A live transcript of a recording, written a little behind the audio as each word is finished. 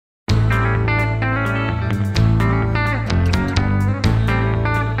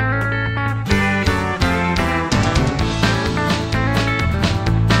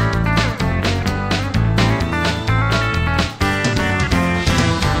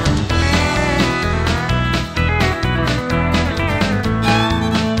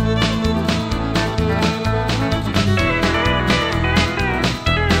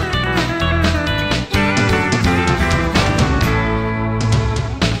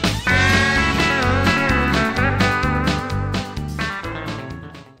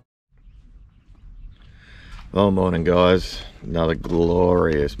Well, morning guys, another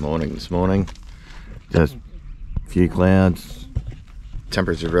glorious morning this morning. Just a few clouds,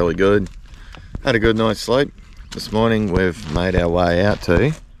 temperature really good. Had a good night's sleep. This morning we've made our way out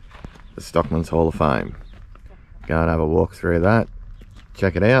to the Stockman's Hall of Fame. Go and have a walk through that,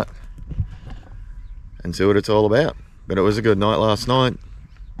 check it out and see what it's all about. But it was a good night last night.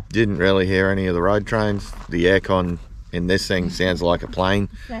 Didn't really hear any of the road trains. The aircon in this thing sounds like a plane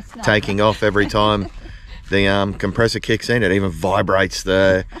taking off every time the compressor kicks in. It even vibrates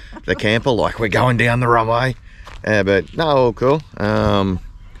the camper like we're going down the runway. But no, all cool.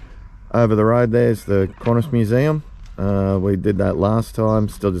 Over the road there's the Qantas Museum. We did that last time.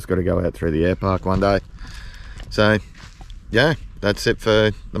 Still just got to go out through the air park one day. So yeah, that's it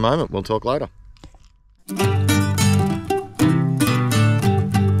for the moment. We'll talk later.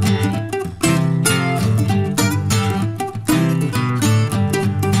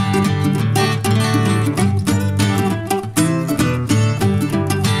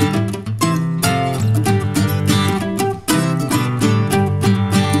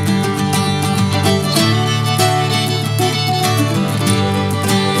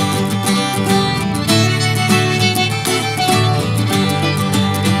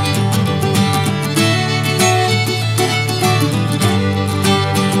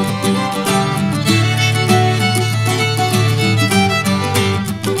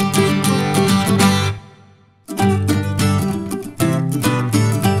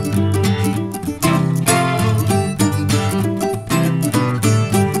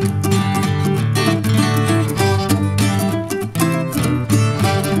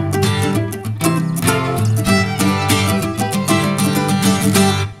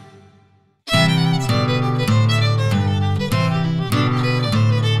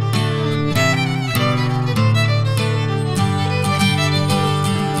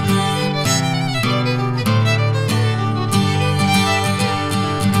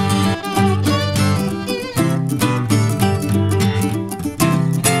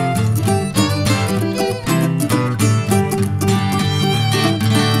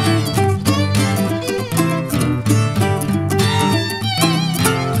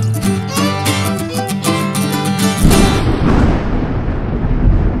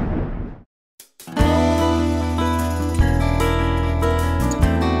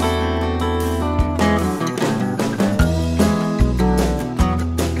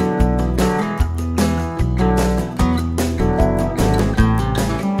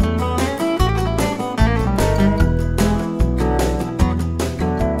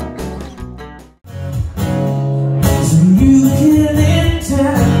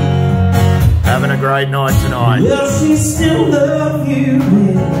 Having a great night tonight. Will she still love you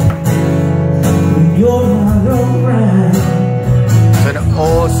when you're not around? It's an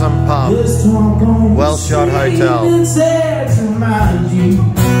awesome pub. Wellshot Hotel.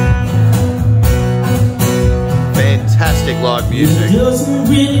 Fantastic live music. It doesn't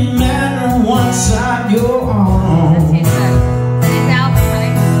really matter what side you're on.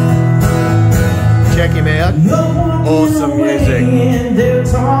 Check him out. Awesome music. They're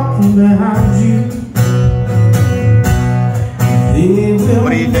talking behind you.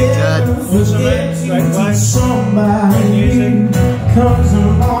 What do you think, Dad? Somebody comes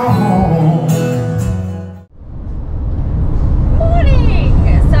along. Morning!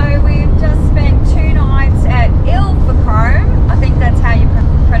 So we've just spent 2 nights at Ilfracombe. I think that's how you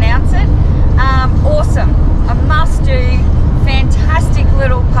pronounce it. Awesome. A must-do. Fantastic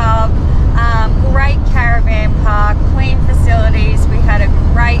little pub. Great caravan park. Clean facilities. We had a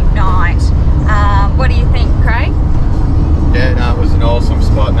great night. What do you think, Craig? Yeah, no, it was an awesome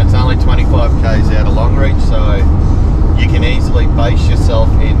spot, and it's only 25 k's out of Longreach, so you can easily base yourself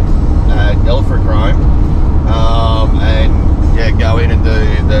in Ilfracombe and yeah, go in and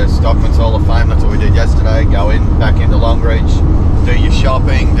do the Stockman's Hall of Fame. That's what we did yesterday. Go in, back into Longreach, do your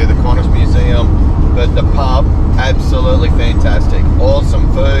shopping, do the Qantas Museum. But the pub, absolutely fantastic.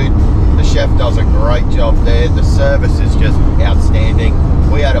 Awesome food. The chef does a great job there. The service is just outstanding.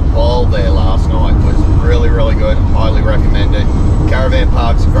 We had a ball there last night. It was really, really good. Highly recommend it. Caravan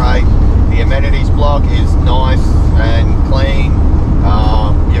park's great. The amenities block is nice and clean.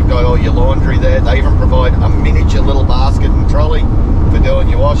 You've got all your laundry there. They even provide a miniature little basket and trolley for doing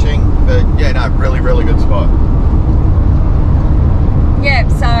your washing. But yeah, no, really, really good spot. Yeah,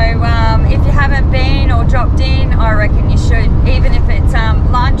 so if you haven't been or dropped in, I reckon you should. Even if it's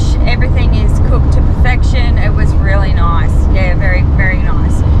lunch, everything is cooked to perfection. It was really nice. Yeah, very, very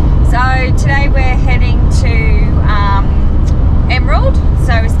nice. So today we're heading to Emerald.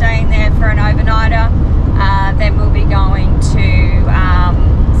 So we're staying there for an overnighter. Then we'll be going to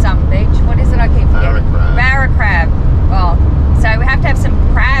some beach. What is it? I keep forgetting. Barracrab. Well, so we have to have some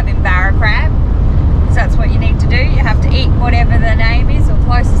crab in Barracrab. So that's what you need to do. You have to eat whatever the name is, or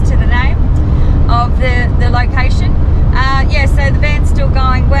closest to the name of the location. Yeah, so the van's still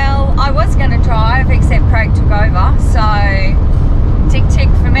going well. I was going to drive, except Craig took over. So tick tick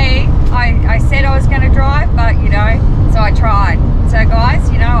for me. I said I was going to drive, but you know, so I tried. So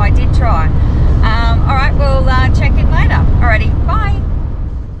guys, you know, I did try. All right, we'll check in later. Alrighty, bye.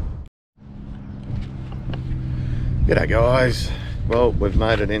 G'day guys. Well, we've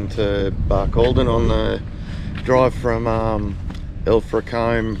made it into Barcaldine on the drive from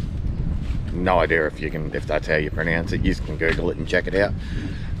Ilfracombe. No idea if that's how you pronounce it. You can Google it and check it out.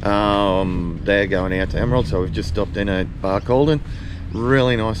 They're going out to Emerald, so we've just stopped in at Barcaldine.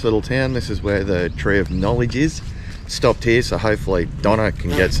 Really nice little town. This is where the Tree of Knowledge is. Stopped here, so hopefully Donna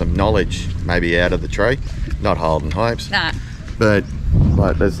can get some knowledge maybe out of the tree. Not holding hopes. Nah. But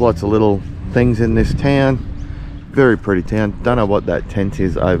there's lots of little things in this town. Very pretty town. Don't know what that tent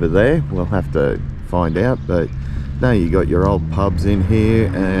is over there. We'll have to find out. But no, you got your old pubs in here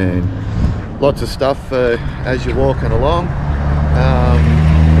and lots of stuff as you're walking along.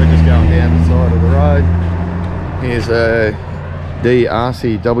 We're just going down the side of the road. Here's a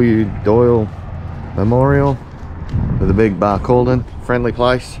D.R.C.W. Doyle Memorial with a big Barcaldine. Friendly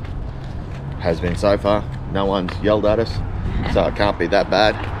place. Has been so far. No one's yelled at us, so it can't be that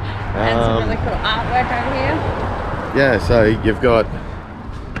bad. And some really cool artwork over here. Yeah, so you've got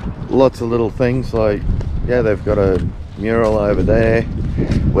lots of little things like, yeah, they've got a mural over there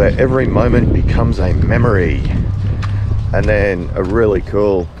where every moment becomes a memory, and then a really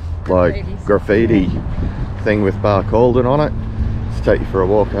cool like graffiti thing with Barcaldine on it. Let's take you for a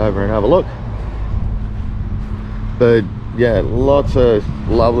walk over and have a look. But yeah, lots of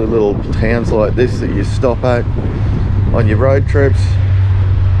lovely little towns like this that you stop at on your road trips.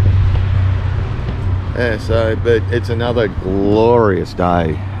 Yeah, so, but it's another glorious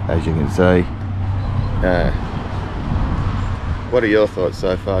day, as you can see. What are your thoughts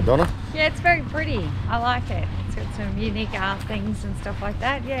so far, Donna? Yeah, it's very pretty. I like it. It's got some unique art things and stuff like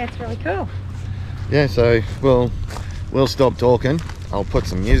that. Yeah, it's really cool. Yeah, so we'll stop talking. I'll put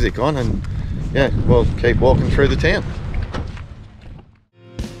some music on and yeah, we'll keep walking through the town.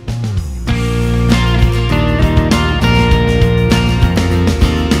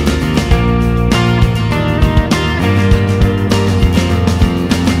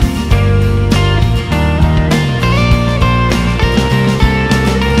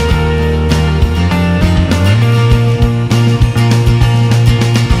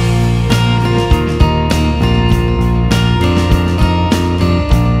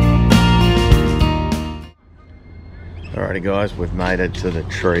 Alrighty guys, we've made it to the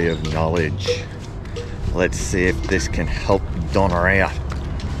Tree of Knowledge. Let's see if this can help Donna out.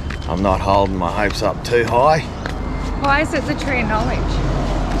 I'm not holding my hopes up too high. Why is it the Tree of Knowledge?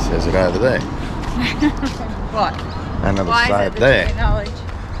 It says it over there. What? And it'll Why say is it it the there. Tree of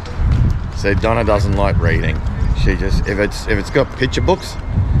Knowledge? So Donna doesn't like reading. She just, if it's got picture books,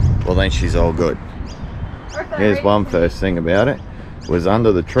 well then she's all good. Here's one first thing about it. Was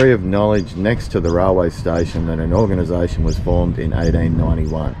under the Tree of Knowledge next to the railway station that an organisation was formed in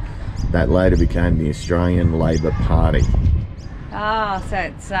 1891 that later became the Australian Labor Party. Ah, so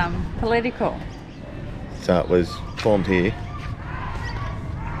it's political. So it was formed here.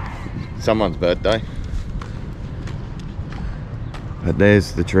 Someone's birthday. But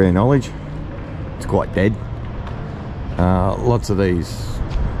there's the Tree of Knowledge. It's quite dead. Lots of these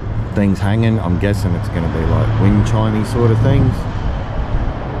things hanging. I'm guessing it's going to be like wind chimey sort of things.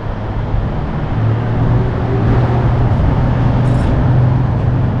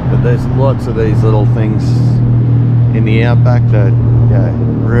 There's lots of these little things in the outback that, yeah,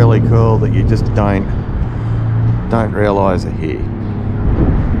 really cool that you just don't realise are here.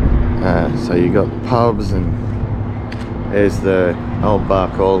 So you got the pubs and there's the old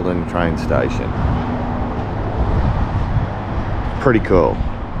Barcaldine train station. Pretty cool.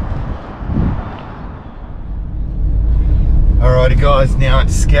 Alrighty guys, now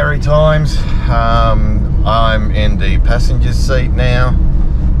it's scary times. I'm in the passenger seat now.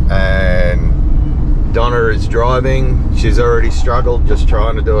 And Donna is driving. She's already struggled just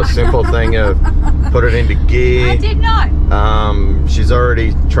trying to do a simple thing of put it into gear. I did not. She's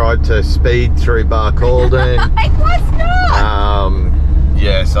already tried to speed through Barcaldine. I was not.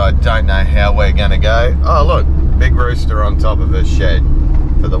 Yeah, so I don't know how we're gonna go. Oh look, big rooster on top of a shed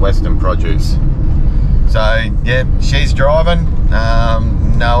for the Western Produce. So yeah, she's driving.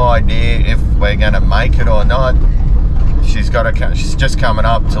 No idea if we're gonna make it or not. she's just coming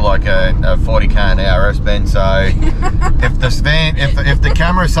up to like a 40k an hour S-bend, so if the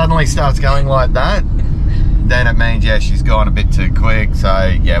camera suddenly starts going like that, then it means, yeah, she's gone a bit too quick.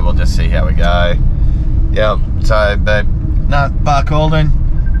 So yeah, we'll just see how we go. Yep. So, but no,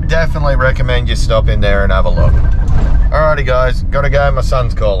 Barcaldine, definitely recommend you stop in there and have a look. Alrighty guys, gotta go, my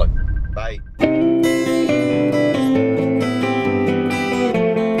son's calling. Bye.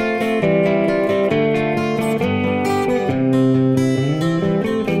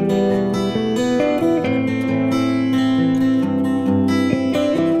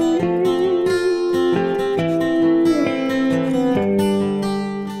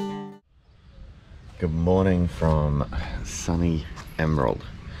 Good morning from sunny Emerald.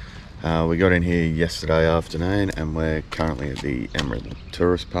 We got in here yesterday afternoon and we're currently at the Emerald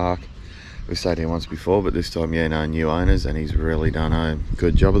Tourist Park. We've stayed here once before, but this time, yeah, no, new owners, and he's really done a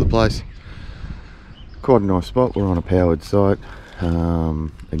good job of the place. Quite a nice spot. We're on a powered site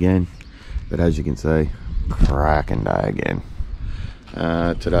again, but as you can see, cracking day again.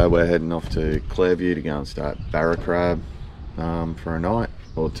 Today we're heading off to Clairview to go and start Barcaldine for a night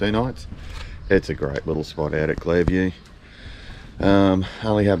or 2 nights. It's a great little spot out at Clairview.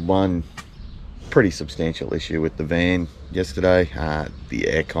 Only had one pretty substantial issue with the van yesterday. The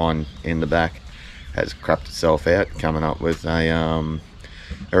aircon in the back has crapped itself out, coming up with a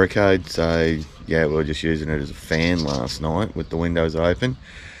hurricane. So yeah, we were just using it as a fan last night with the windows open.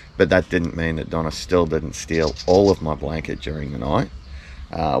 But that didn't mean that Donna still didn't steal all of my blanket during the night.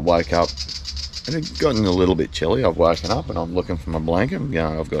 Woke up, and it gotten a little bit chilly. I've woken up and I'm looking for my blanket. I'm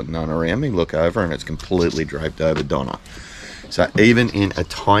going, I've got none around me. Look over and it's completely draped over Donna. So even in a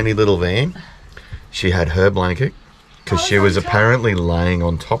tiny little van, she had her blanket because she was apparently laying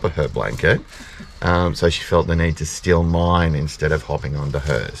on top of her blanket. So she felt the need to steal mine instead of hopping onto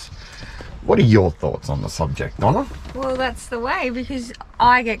hers. What are your thoughts on the subject, Donna? Well, that's the way, because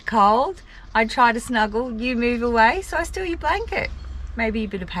I get cold, I try to snuggle, you move away, so I steal your blanket. Maybe a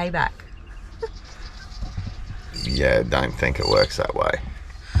bit of payback. Yeah, don't think it works that way.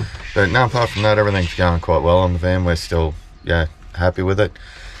 But no, apart from that, everything's going quite well on the van. We're still, yeah, happy with it.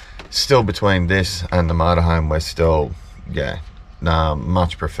 Still between this and the motorhome, we're still, yeah,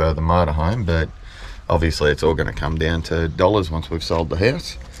 much prefer the motorhome, but obviously it's all going to come down to dollars once we've sold the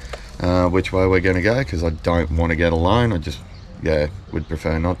house. Which way we're going to go, because I don't want to get a loan. I just, yeah, would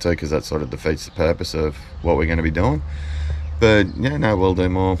prefer not to, because that sort of defeats the purpose of what we're going to be doing. But yeah, no, we'll do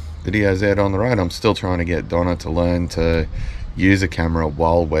more videos out on the road. I'm still trying to get Donna to learn to use a camera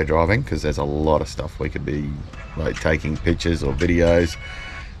while we're driving, because there's a lot of stuff we could be like taking pictures or videos.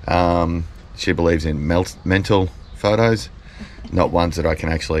 She believes in mental photos, not ones that I can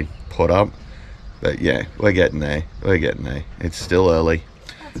actually put up. But yeah, we're getting there. We're getting there. It's still early.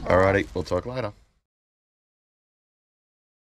 Alrighty, we'll talk later.